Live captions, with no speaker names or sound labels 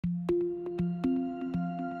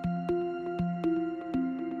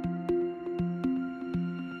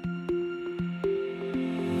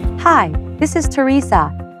Hi, this is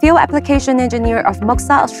Teresa, Field Application Engineer of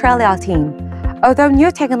Moxa Australia team. Although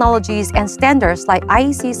new technologies and standards like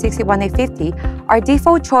IEC 61850 are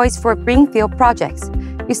default choice for greenfield projects,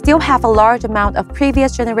 we still have a large amount of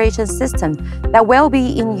previous generation systems that will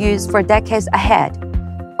be in use for decades ahead.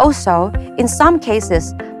 Also, in some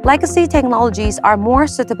cases, legacy technologies are more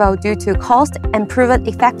suitable due to cost and proven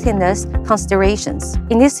effectiveness considerations.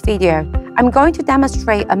 In this video, I'm going to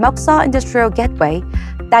demonstrate a Moxa industrial gateway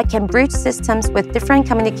that can bridge systems with different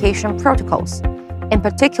communication protocols. In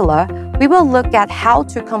particular, we will look at how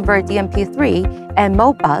to convert DNP3 and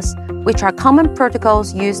Modbus, which are common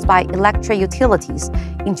protocols used by electric utilities,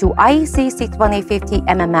 into IEC 61850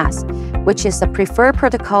 MMS, which is the preferred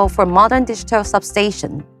protocol for modern digital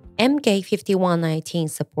substation. MGate 5119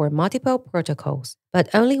 support multiple protocols, but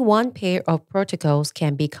only one pair of protocols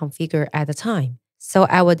can be configured at a time. So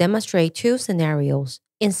I will demonstrate two scenarios.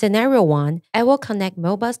 In scenario 1, I will connect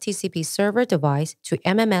Modbus TCP server device to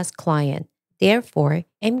MMS client. Therefore,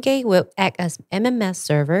 MGate will act as MMS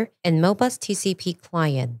server and Modbus TCP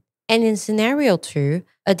client. And in scenario 2,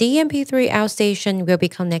 a DNP3 outstation will be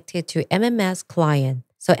connected to MMS client.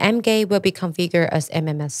 So MGate will be configured as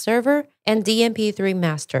MMS server and DNP3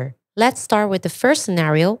 master. Let's start with the first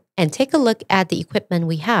scenario and take a look at the equipment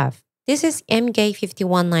we have. This is MGate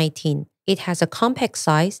 5119. It has a compact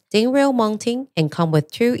size, thin rail mounting, and come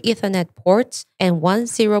with 2 Ethernet ports and 1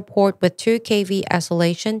 serial port with 2 kV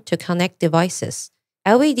isolation to connect devices.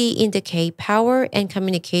 LED indicate power and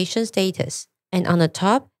communication status. And on the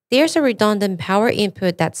top, there's a redundant power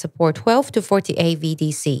input that supports 12 to 48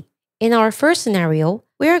 VDC. In our first scenario,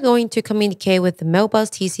 we are going to communicate with the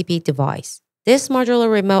Modbus TCP device. This modular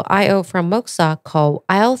remote I/O from Moxa called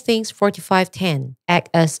IOThings 4510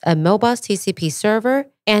 acts as a Modbus TCP server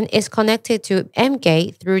and is connected to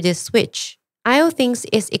MGate through this switch. IOThings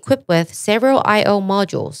is equipped with several I/O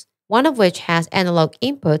modules, one of which has analog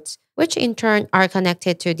inputs, which in turn are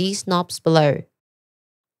connected to these knobs below.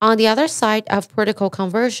 On the other side of protocol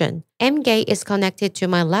conversion, MGate is connected to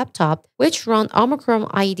my laptop, which runs Omicron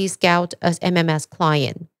IED Scout as MMS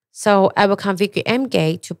client. So I will configure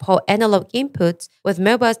MGate to pull analog inputs with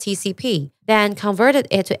Modbus TCP, then converted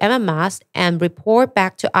it to MMS and report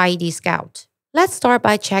back to IED Scout. Let's start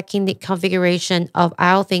by checking the configuration of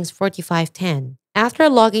IOThings 4510. After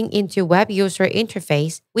logging into Web User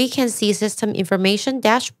Interface, we can see System Information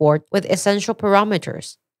Dashboard with essential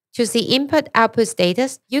parameters. To see input-output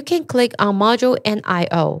status, you can click on Module and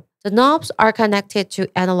I/O. The knobs are connected to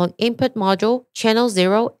Analog Input Module, Channel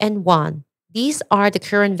 0 and 1. These are the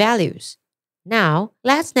current values. Now,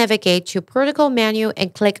 let's navigate to Protocol menu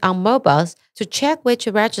and click on Modbus to check which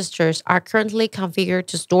registers are currently configured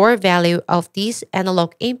to store value of these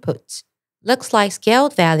analog inputs. Looks like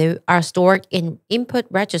scaled values are stored in input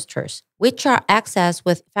registers, which are accessed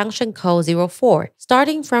with function code 04,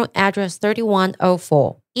 starting from address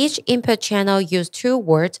 3104. Each input channel uses 2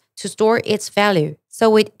 words to store its value. So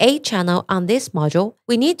with 8 channels on this module,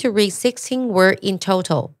 we need to read 16 words in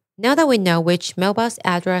total. Now that we know which Modbus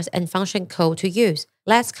address and function code to use,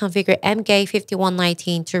 let's configure MGate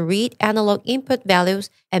 5119 to read analog input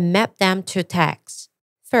values and map them to text.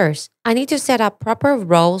 First, I need to set up proper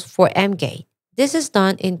roles for MGate. This is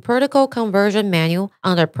done in Protocol Conversion menu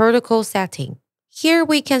under Protocol Setting. Here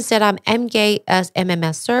we can set up MGate as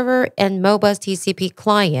MMS server and Modbus TCP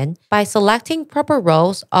client by selecting proper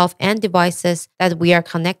roles of end devices that we are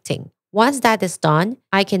connecting. Once that is done,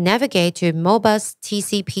 I can navigate to Modbus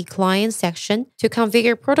TCP client section to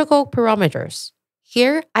configure protocol parameters.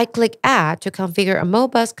 Here, I click Add to configure a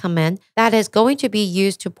Modbus command that is going to be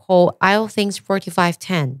used to pull IOThings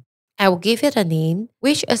 4510. I will give it a name,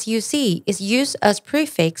 which as you see is used as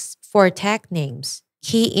prefix for tag names.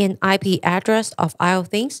 Key in IP address of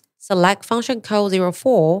IOThings, select function code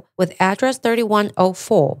 04 with address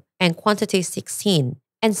 3104 and quantity 16,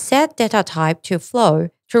 and set data type to flow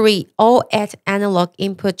to read all 8 analog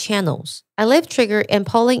input channels. I leave trigger and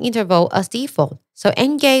polling interval as default, so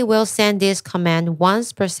MGate will send this command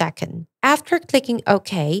once per second. After clicking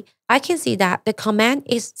OK, I can see that the command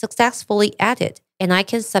is successfully added, and I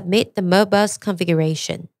can submit the Modbus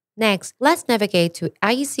configuration. Next, let's navigate to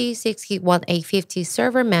IEC 61850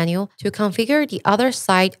 server manual to configure the other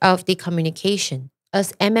side of the communication.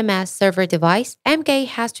 As MMS server device, MGate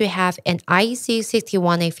has to have an IEC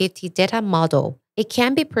 61850 data model. It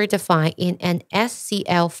can be predefined in an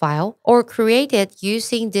SCL file or created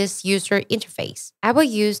using this user interface. I will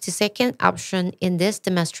use the second option in this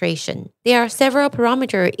demonstration. There are several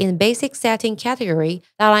parameters in basic setting category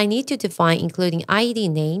that I need to define, including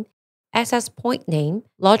IED name, access point name,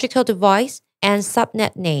 logical device, and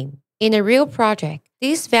subnet name. In a real project,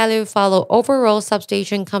 These values follow overall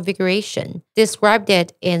substation configuration, described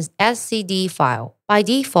it in SCD file. By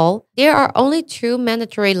default, there are only two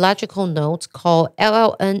mandatory logical nodes called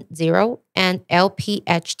LLN0 and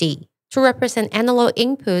LPHD. To represent analog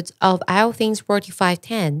inputs of IOThings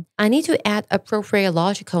 4510, I need to add appropriate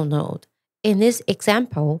logical node. In this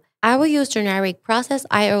example, I will use generic process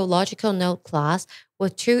I/O logical node class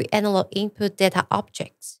with two analog input data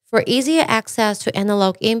objects. For easier access to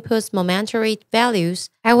analog inputs momentary values,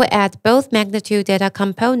 I will add both magnitude data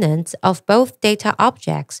components of both data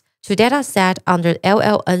objects to dataset under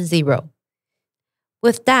LLN0.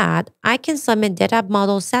 With that, I can submit data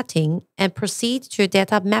model setting and proceed to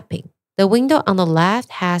data mapping. The window on the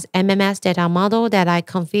left has MMS data model that I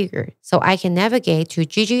configured, so I can navigate to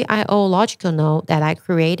GGIO logical node that I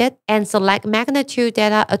created and select magnitude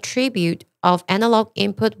data attribute of analog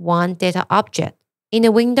input 1 data object. In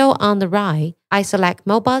the window on the right, I select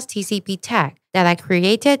Modbus TCP tag that I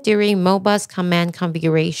created during Modbus command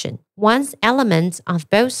configuration. Once elements on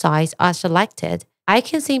both sides are selected, I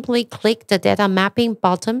can simply click the data mapping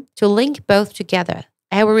button to link both together.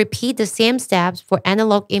 I will repeat the same steps for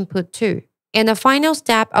analog input 2. And the final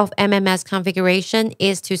step of MMS configuration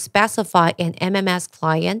is to specify an MMS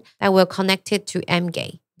client that will connect it to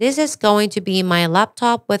MGate. This is going to be my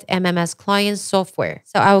laptop with MMS client software,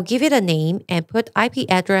 so I will give it a name and put IP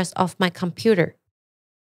address of my computer.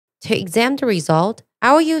 To examine the result,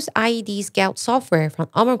 I will use IED Scout software from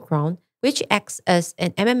Omicron, which acts as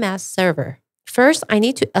an MMS server. First, I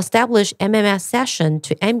need to establish MMS session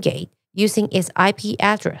to MGate using its IP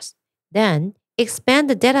address. Then, expand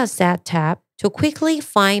the Dataset tab to quickly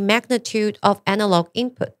find magnitude of analog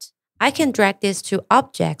input. I can drag this to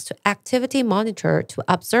objects to activity monitor to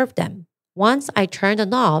observe them. Once I turn the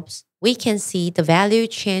knobs, we can see the value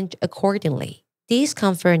change accordingly. These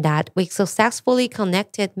confirm that we successfully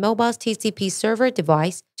connected Modbus TCP server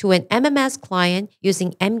device to an MMS client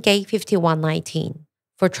using MGate 5119.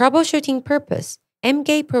 For troubleshooting purpose,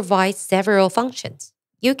 MGate provides several functions.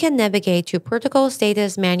 You can navigate to Protocol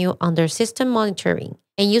Status menu under System Monitoring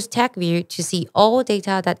and use TechView to see all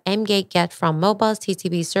data that MGate gets from Modbus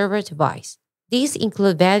TCP server device. These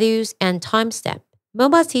include values and timestamp.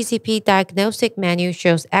 Modbus TCP Diagnostic menu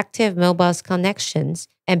shows active Modbus connections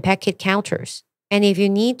and packet counters. And if you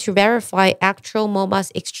need to verify actual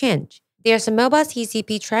Modbus exchange, there's a Modbus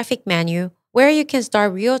TCP traffic menu where you can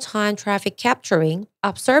start real-time traffic capturing,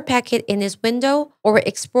 observe packet in this window, or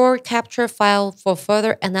export capture file for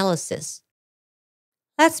further analysis.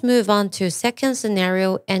 Let's move on to second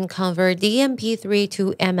scenario and convert DNP3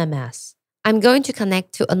 to MMS. I'm going to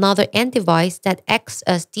connect to another end device that acts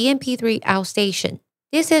as DNP3 outstation.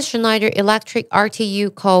 This is Schneider Electric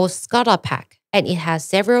RTU called SCADA pack, and it has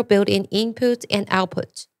several built-in inputs and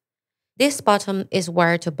outputs. This bottom is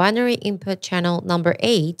wired to binary input channel number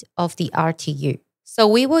 8 of the RTU. So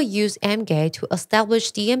we will use MGate to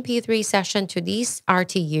establish DNP3 session to this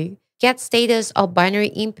RTU, get status of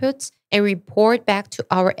binary inputs, and report back to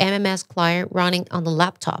our MMS client running on the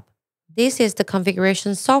laptop. This is the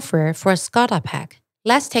configuration software for SCADA pack.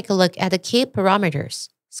 Let's take a look at the key parameters.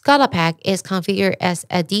 SCADA pack is configured as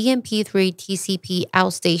a DNP3 TCP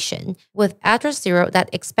outstation with address 0 that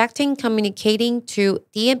expecting communicating to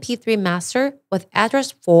DNP3 master with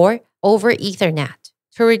address 4 over Ethernet.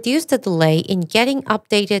 To reduce the delay in getting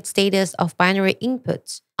updated status of binary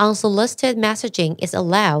inputs, unsolicited messaging is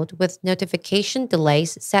allowed with notification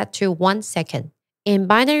delays set to 1 second. In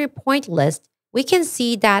binary point list, we can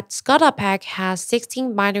see that SCADA pack has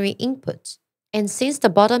 16 binary inputs. And since the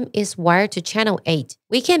bottom is wired to channel 8,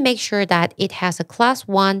 we can make sure that it has a class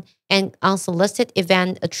 1 and unsolicited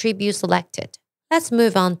event attribute selected. Let's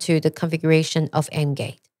move on to the configuration of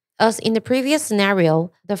MGate. As in the previous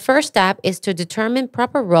scenario, the first step is to determine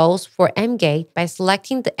proper roles for MGate by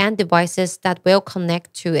selecting the end devices that will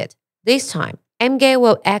connect to it. This time, MGate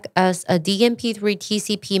will act as a DNP3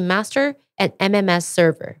 TCP master and MMS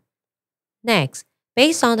server. Next,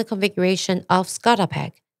 based on the configuration of SCADA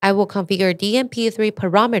pack, I will configure DNP3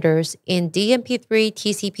 parameters in DNP3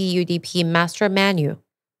 TCP UDP master menu.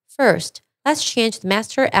 First, let's change the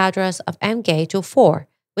master address of MGate to 4,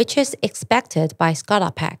 which is expected by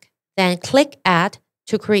SCADA pack. Then click Add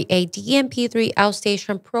to create a DNP3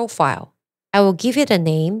 outstation profile. I will give it a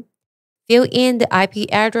name, fill in the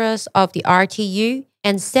IP address of the RTU,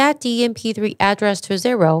 and set DNP3 address to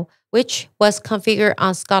 0, which was configured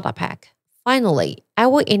on SCADA pack. Finally, I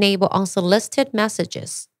will enable unsolicited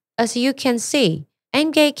messages. As you can see,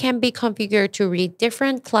 MGate can be configured to read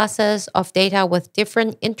different classes of data with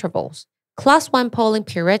different intervals. Class 1 polling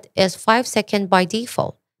period is 5 seconds by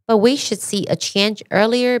default, but we should see a change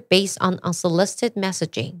earlier based on unsolicited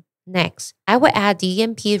messaging. Next, I will add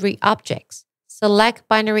DNP3 objects. Select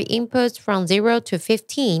binary inputs from 0 to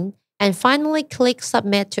 15, and finally click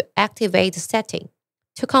Submit to activate the setting.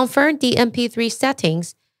 To confirm DNP3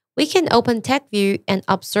 settings, we can open TechView and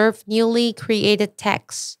observe newly created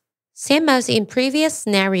text. Same as in previous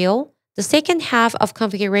scenario, the second half of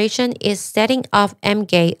configuration is setting up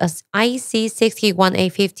MGate as IEC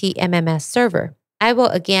 61850 MMS server. I will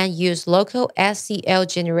again use local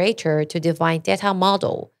SCL generator to define data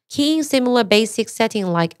model, keying similar basic setting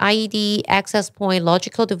like IED, access point,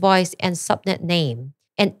 logical device, and subnet name,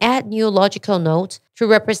 and add new logical nodes to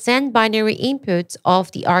represent binary inputs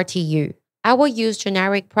of the RTU. I will use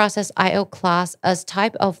generic process I/O class as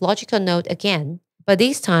type of logical node again, but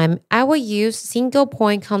this time I will use single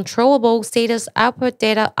point controllable status output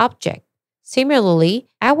data object. Similarly,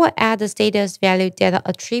 I will add the status value data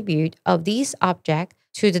attribute of this object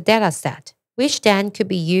to the dataset, which then could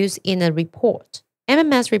be used in a report.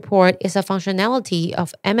 MMS report is a functionality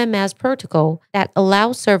of MMS protocol that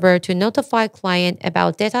allows server to notify client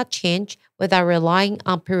about data change without relying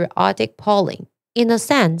on periodic polling. In a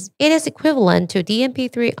sense, it is equivalent to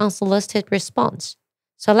DNP3 unsolicited response.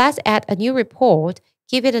 So let's add a new report,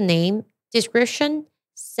 give it a name, description,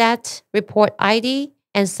 set report ID,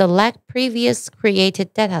 and select previous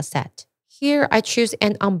created dataset. Here, I choose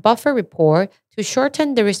an unbuffered report to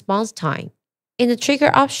shorten the response time. In the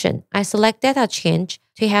trigger option, I select data change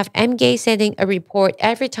to have MGate sending a report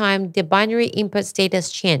every time the binary input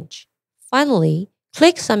status change. Finally,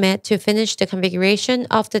 click Submit to finish the configuration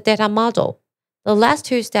of the data model. The last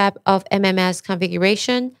two steps of MMS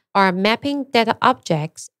configuration are mapping data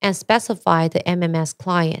objects and specify the MMS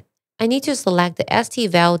client. I need to select the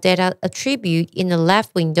STVal data attribute in the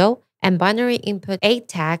left window and binary input 8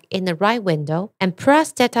 tag in the right window and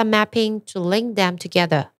press data mapping to link them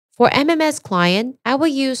together. For MMS client, I will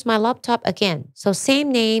use my laptop again, so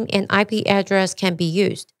same name and IP address can be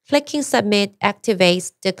used. Clicking Submit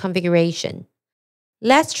activates the configuration.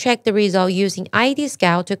 Let's check the result using ID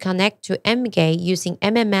Scout to connect to MGate using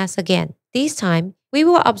MMS again. This time, we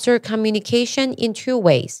will observe communication in two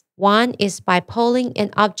ways. One is by polling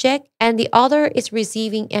an object, and the other is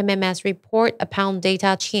receiving MMS report upon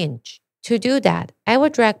data change. To do that, I will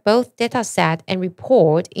drag both dataset and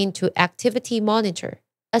report into Activity Monitor.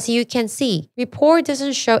 As you can see, report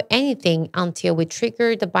doesn't show anything until we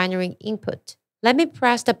trigger the binary input. Let me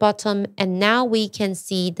press the button, and now we can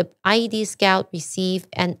see the ID Scout receive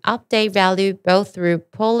an update value both through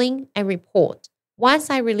polling and report. Once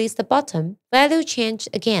I release the button, value changed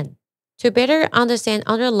again. To better understand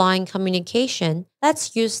underlying communication,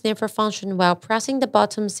 let's use sniffer function while pressing the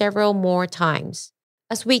button several more times.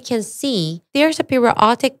 As we can see, there's a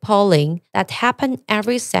periodic polling that happens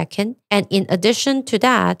every second, and in addition to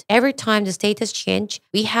that, every time the status change,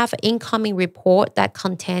 we have an incoming report that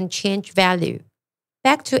contains change value.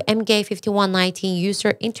 Back to MGate 5119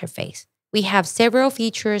 user interface. We have several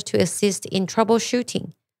features to assist in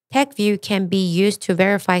troubleshooting. TechView can be used to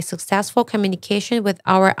verify successful communication with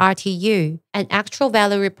our RTU and actual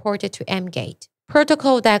value reported to MGate.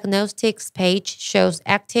 Protocol Diagnostics page shows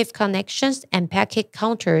active connections and packet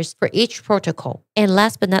counters for each protocol. And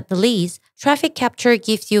last but not the least, Traffic Capture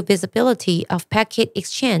gives you visibility of packet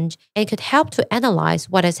exchange and could help to analyze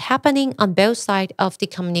what is happening on both sides of the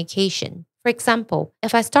communication. For example,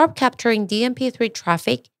 if I start capturing DNP3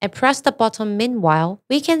 traffic and press the button meanwhile,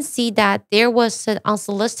 we can see that there was an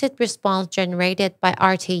unsolicited response generated by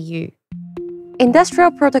RTU. Industrial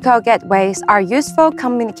protocol gateways are useful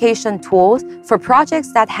communication tools for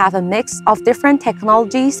projects that have a mix of different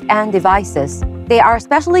technologies and devices. They are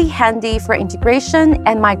especially handy for integration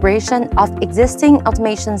and migration of existing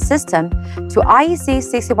automation system to IEC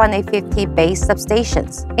 61850-based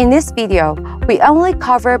substations. In this video, we only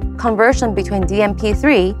cover conversion between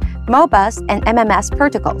DNP3, Modbus, and MMS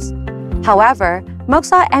protocols. However,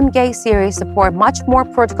 Moxa MGate series support much more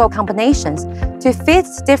protocol combinations to fit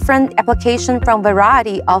different applications from a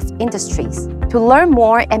variety of industries. To learn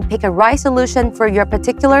more and pick a right solution for your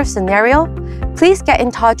particular scenario, please get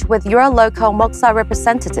in touch with your local Moxa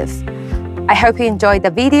representative. I hope you enjoyed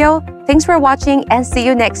the video. Thanks for watching and see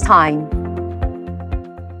you next time.